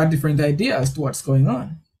 have a different idea as to what's going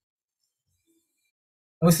on.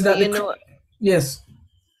 And we see that yes.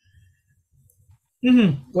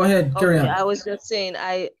 Go ahead, carry on. I was just saying,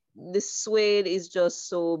 the suede is just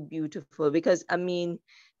so beautiful because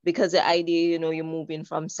because the idea, you're moving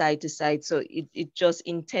from side to side, so it just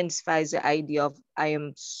intensifies the idea of I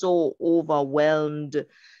am so overwhelmed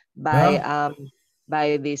by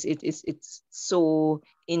by this. It's so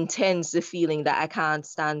intense, the feeling that I can't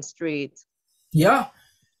stand straight. Yeah,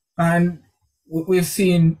 and we've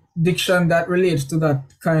seen diction that relates to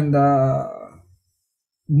that kind of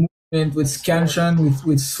movement with scansion,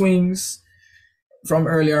 with swings from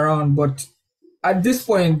earlier on, but at this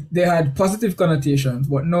point they had positive connotations.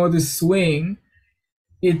 But now the swing,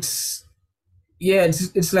 it's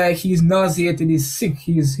like he's nauseated, he's sick,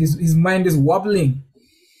 his mind is wobbling.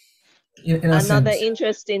 Another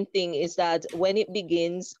interesting thing is that when it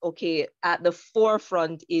begins, at the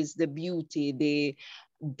forefront is the beauty,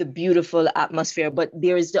 the beautiful atmosphere, but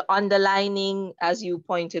there is the underlining, as you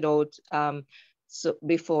pointed out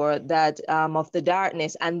before, that of the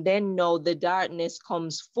darkness, and then now the darkness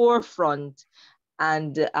comes forefront,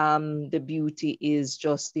 and the beauty is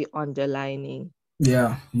just the underlining.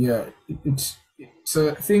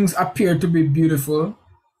 So things appear to be beautiful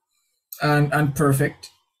and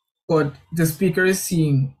perfect, but the speaker is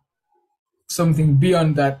seeing something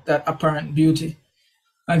beyond that apparent beauty,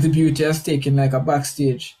 and the beauty has taken like a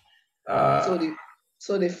backstage. So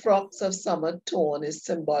the frocks of summer tone is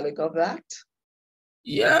symbolic of that?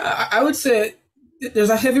 Yeah, I would say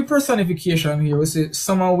there's a heavy personification here. We say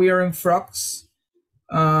some are wearing frocks.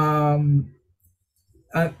 And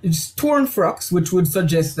it's torn frocks, which would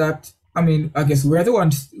suggest that, I guess we're the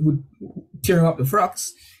ones tearing up the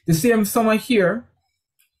frocks. The same summer here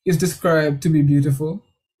is described to be beautiful.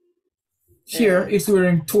 Here, it's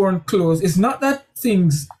wearing torn clothes. It's not that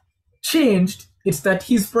things changed, it's that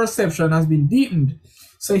his perception has been deepened.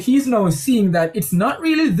 So he's now seeing that it's not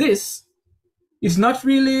really this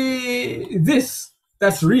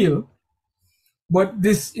that's real, but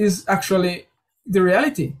this is actually the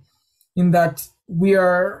reality, in that we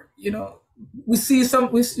are, we see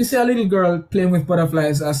a little girl playing with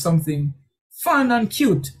butterflies as something fun and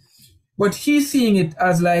cute, but he's seeing it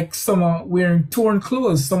as like someone wearing torn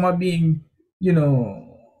clothes, someone being,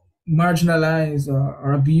 marginalized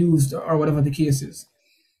or abused or whatever the case is.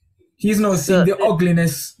 He's now seeing the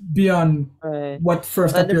ugliness beyond what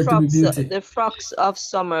first appeared to be beauty. The frocks of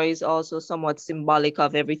summer is also somewhat symbolic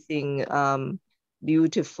of everything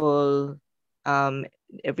beautiful,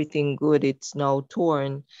 everything good. It's now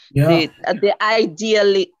torn. Yeah. The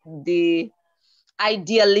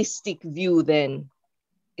idealistic view then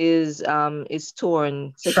is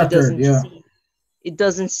torn. So Shattered, it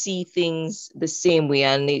doesn't see things the same way,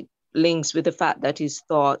 and it links with the fact that his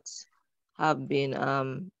thoughts have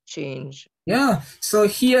been changed. Yeah. So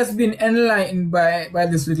he has been enlightened by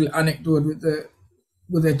this little anecdote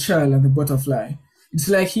with the child and the butterfly. It's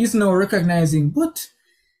like he's now recognizing, but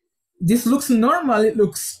this looks normal, it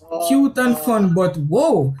looks cute and fun, but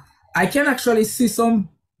whoa, I can actually see some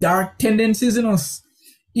dark tendencies in us.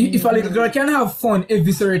 If a little girl can have fun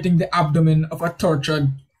eviscerating the abdomen of a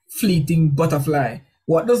tortured, fleeting butterfly,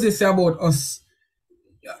 what does this say about us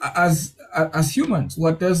as humans?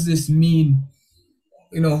 What does this mean?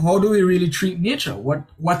 How do we really treat nature? What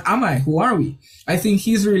am I? Who are we? I think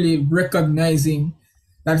he's really recognizing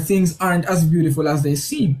that things aren't as beautiful as they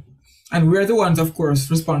seem. And we're the ones, of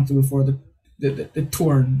course, responsible for the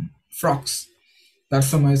torn frocks that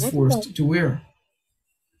Summer is forced to wear.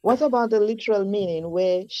 What about the literal meaning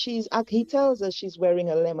where he tells us she's wearing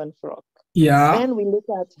a lemon frock? Yeah. Then we look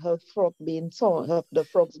at her frock being torn, the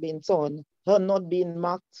frocks being torn, her not being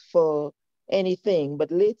marked for anything,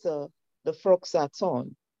 but later the frocks are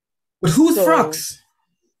torn. But whose frocks?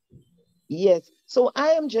 Yes. So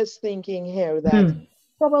I am just thinking here that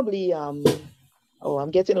probably, I'm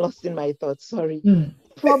getting lost in my thoughts, sorry.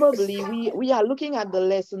 Probably we are looking at the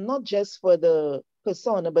lesson, not just for the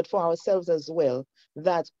persona, but for ourselves as well,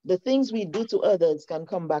 that the things we do to others can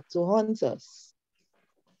come back to haunt us.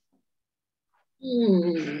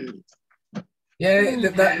 Yeah,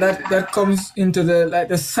 that comes into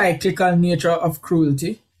the cyclical nature of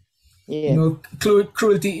cruelty. Yeah.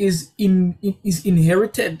 Cruelty is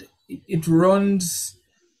inherited.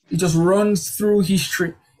 It just runs through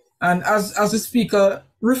history. And as the speaker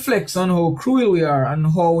reflects on how cruel we are and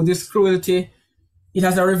how this cruelty, it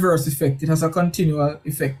has a reverse effect. It has a continual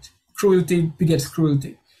effect. Cruelty begets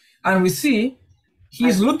cruelty. And we see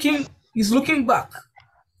he's looking He's looking back.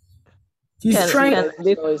 He's trying.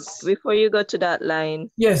 Before you go to that line,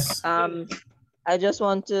 yes. I just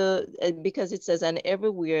want to, because it says, and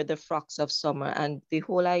everywhere the frocks of summer, and the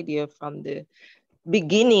whole idea from the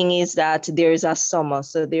beginning is that there's a summer.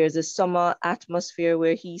 So there's a summer atmosphere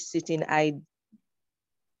where he's sitting,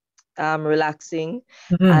 relaxing.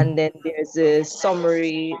 And then there's a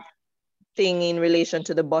summary thing in relation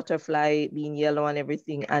to the butterfly being yellow and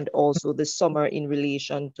everything, and also the summer in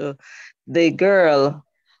relation to the girl.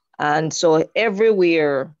 And so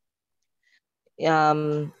everywhere,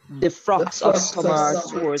 the frocks of summer are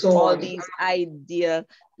towards all these idealistic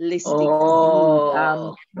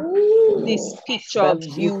this picture of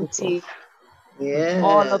beauty. Yeah.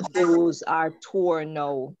 All of those are torn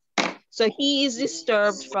now. So he is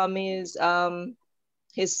disturbed from his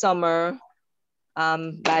summer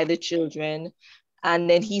by the children, and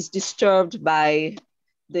then he's disturbed by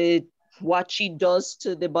what she does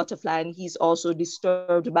to the butterfly, and he's also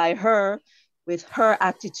disturbed by her with her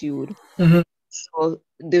attitude. So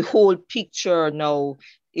the whole picture now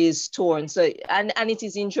is torn. So and it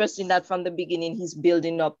is interesting that from the beginning he's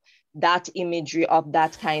building up that imagery of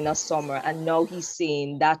that kind of summer, and now he's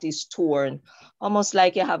saying that is torn, almost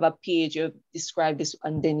like you have a page, you describe this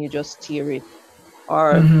and then you just tear it,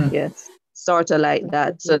 or yes, sort of like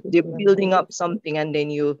that. So they're building up something and then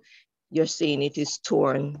you're saying it is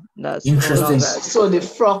torn. That's interesting. So the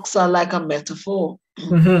frocks are like a metaphor.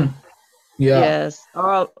 Yeah.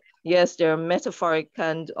 Yes, they're metaphoric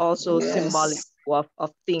and also symbolic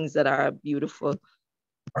of things that are beautiful.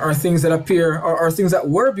 Or things that appear, or things that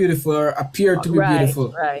were beautiful or appear to be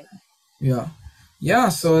beautiful. Right. Yeah.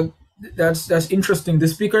 So that's interesting.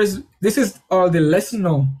 This is all the lesson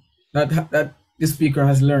now that the speaker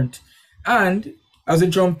has learned. And as we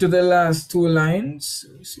jump to the last two lines,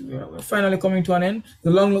 we're finally coming to an end.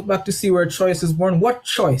 The long look back to see where choice is born. What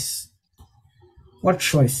choice? What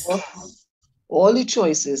choice? All the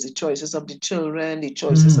choices of the children, the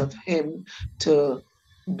choices of him to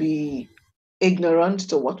be ignorant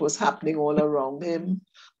to what was happening all around him.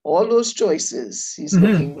 All those choices, he's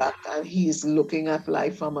looking back and he's looking at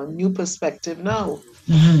life from a new perspective now.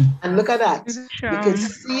 And look at that. You can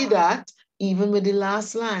see that even with the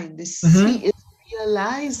last line, he is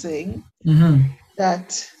realizing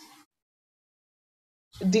that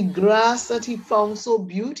the grass that he found so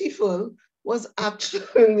beautiful was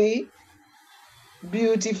actually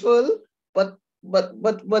beautiful, but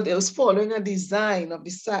it was following a design of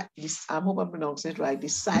the site. I hope I'm pronouncing it right. The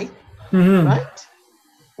site, right?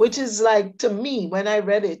 Which is like, to me, when I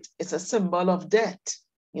read it, it's a symbol of death.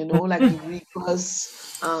 You know, like the reapers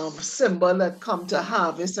symbol that come to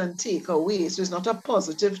harvest and take away. So it's not a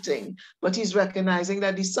positive thing, but he's recognizing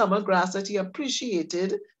that the summer grass that he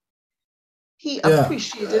appreciated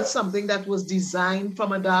something that was designed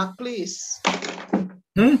from a dark place.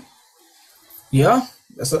 Yeah,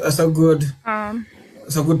 that's a good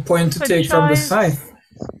point to take from the scythe.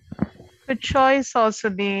 Could choice also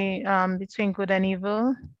be between good and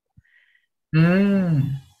evil?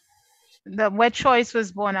 Where choice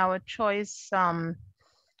was born, our choice, in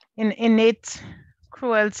innate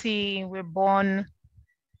cruelty, we're born,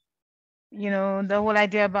 the whole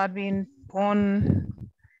idea about being born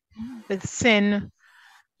with sin,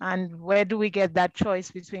 and where do we get that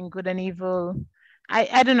choice between good and evil?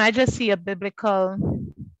 I don't know, I just see a biblical,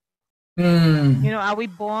 are we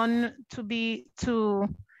born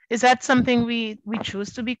is that something we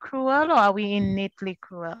choose to be cruel, or are we innately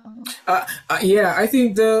cruel? Yeah, I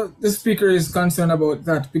think the speaker is concerned about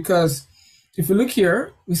that, because if you look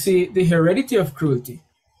here, we see the heredity of cruelty.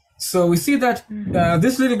 So we see that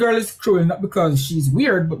this little girl is cruel not because she's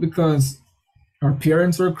weird, but because her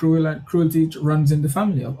parents were cruel, and cruelty runs in the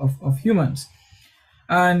family of humans.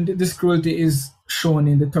 And this cruelty is shown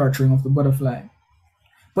in the torturing of the butterfly.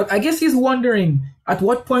 But I guess he's wondering, at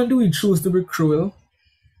what point do we choose to be cruel?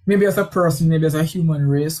 Maybe as a person, maybe as a human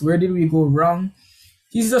race, where did we go wrong?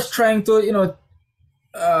 He's just trying to,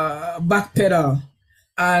 backpedal,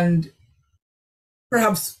 and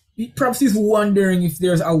perhaps he's wondering if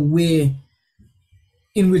there's a way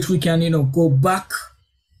in which we can, go back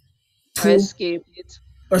to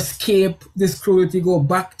escape this cruelty, go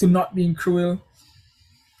back to not being cruel,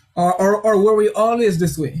 or were we always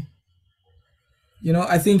this way?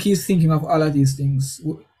 I think he's thinking of all of these things,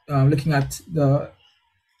 looking at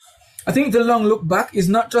I think the long look back is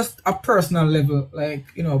not just a personal level, like,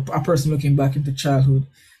 a person looking back into childhood,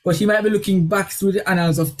 but he might be looking back through the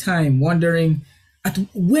annals of time, wondering at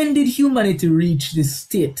when did humanity reach this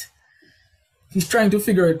state? He's trying to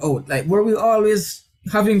figure it out. Like, were we always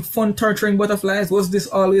having fun torturing butterflies? Was this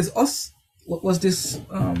always us? What was this,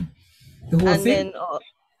 the whole thing?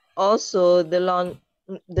 also the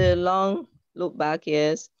long look back,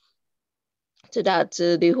 yes, to that,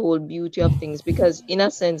 the whole beauty of things, because in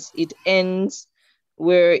a sense it ends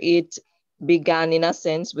where it began, in a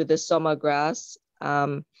sense, with the summer grass,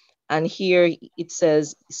 and here it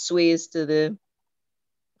says sways to the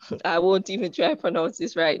I won't even try to pronounce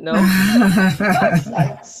this right now.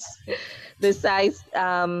 The size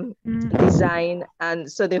design.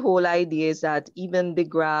 And so the whole idea is that even the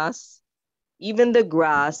grass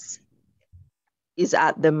is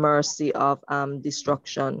at the mercy of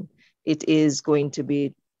destruction. It is going to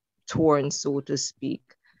be torn, so to speak.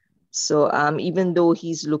 So even though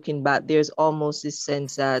he's looking back, there's almost this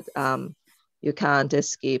sense that you can't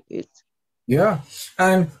escape it. Yeah.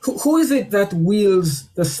 And who is it that wields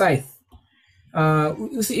the scythe?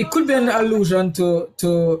 See, it could be an allusion to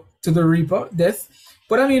the reaper, death.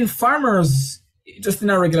 But I mean, farmers, just in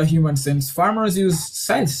a regular human sense, farmers use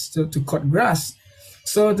scythes to cut grass.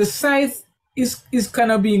 So the scythe is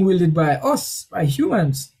kind of being wielded by us, by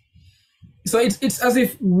humans. So it's as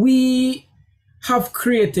if we have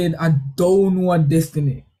created a downward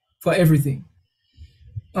destiny for everything,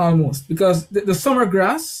 almost, because the summer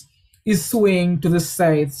grass is swaying to the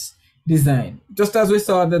scythe's design. Just as we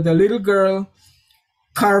saw that the little girl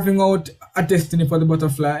carving out a destiny for the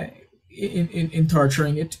butterfly in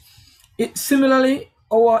torturing it. Similarly,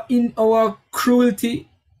 our cruelty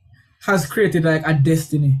has created like a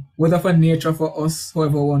destiny, whether for nature, for us,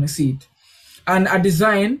 however we want to see it. And a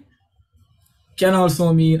design can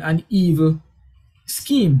also mean an evil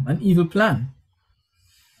scheme, an evil plan.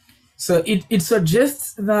 So it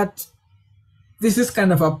suggests that this is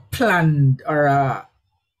kind of a planned or a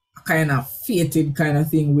kind of fated kind of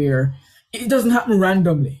thing where it doesn't happen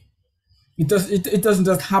randomly. It doesn't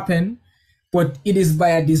just happen, but it is by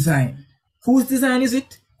a design. Whose design is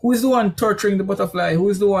it? Who is the one torturing the butterfly? Who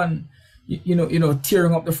is the one,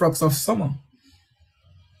 tearing up the frogs of summer?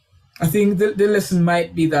 I think the lesson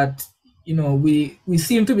might be that, we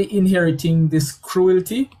seem to be inheriting this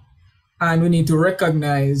cruelty, and we need to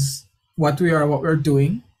recognize what we are, what we're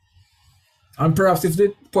doing. And perhaps if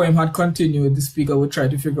the poem had continued, the speaker would try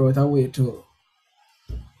to figure out a way to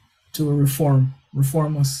reform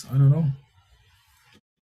us. I don't know.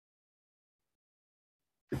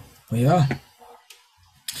 But yeah.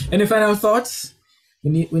 Any final thoughts?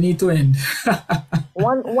 We need to end.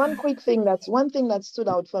 One quick thing that stood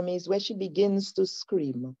out for me is where she begins to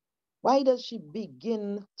scream. Why does she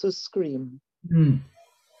begin to scream?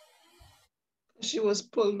 She was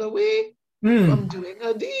pulled away from doing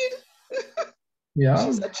her deed. Yeah.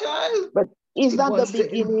 She's a child. But is that the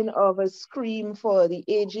beginning of a scream for the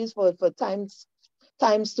ages, for times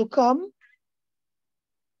to come?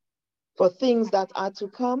 For things that are to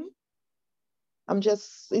come?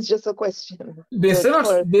 It's just a question. Based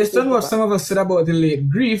on what some of us said about the late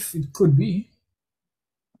grief, it could be.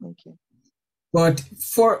 Okay. But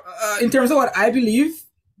for in terms of what I believe,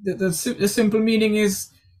 the simple meaning is,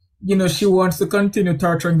 she wants to continue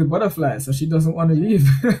torturing the butterfly, so she doesn't want to leave.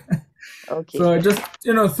 Okay. So just,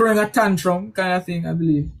 throwing a tantrum kind of thing, I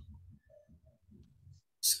believe.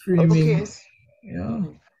 Screaming. Okay. Yeah.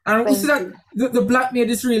 And we see that the Black Maid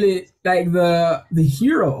is really like the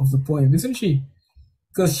hero of the poem, isn't she?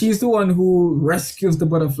 Because she's the one who rescues the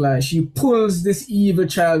butterfly. She pulls this evil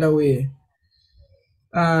child away.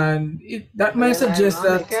 And that might suggest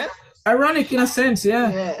that... Ironic in a sense,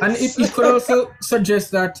 yeah. Yes. And it could also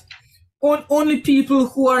suggest that only people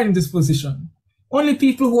who are in this position, only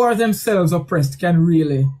people who are themselves oppressed can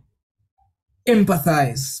really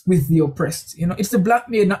empathize with the oppressed. It's the Black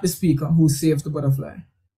Maid, not the speaker, who saves the butterfly.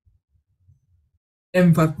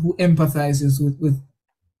 Who empathizes with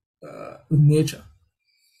nature.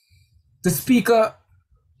 The speaker,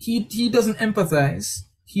 he doesn't empathize.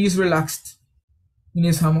 He's relaxed in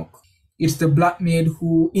his hammock. It's the Black Maid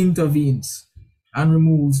who intervenes and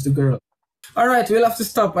removes the girl. All right, we'll have to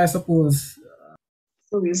stop, I suppose.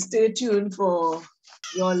 So we'll stay tuned for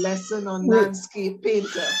your lesson on landscape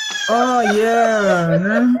painter. Oh,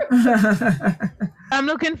 yeah. I'm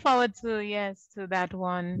looking forward to that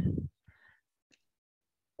one.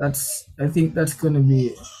 I think that's going to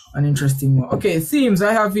be an interesting one. Okay, themes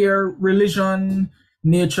I have here: religion,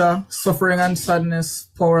 nature, suffering and sadness,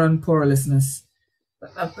 power and powerlessness.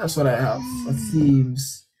 That's what I have for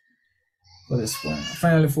themes for this one. I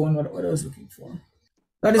finally found what I was looking for.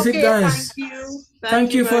 That is it, guys. Thank you.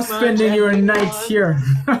 Thank you for spending your night here.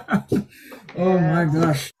 Oh my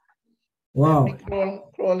gosh. Wow. Let me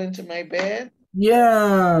crawl into my bed.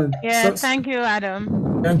 Yeah. Yeah, thank you,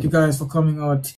 Adam. Thank you guys for coming out.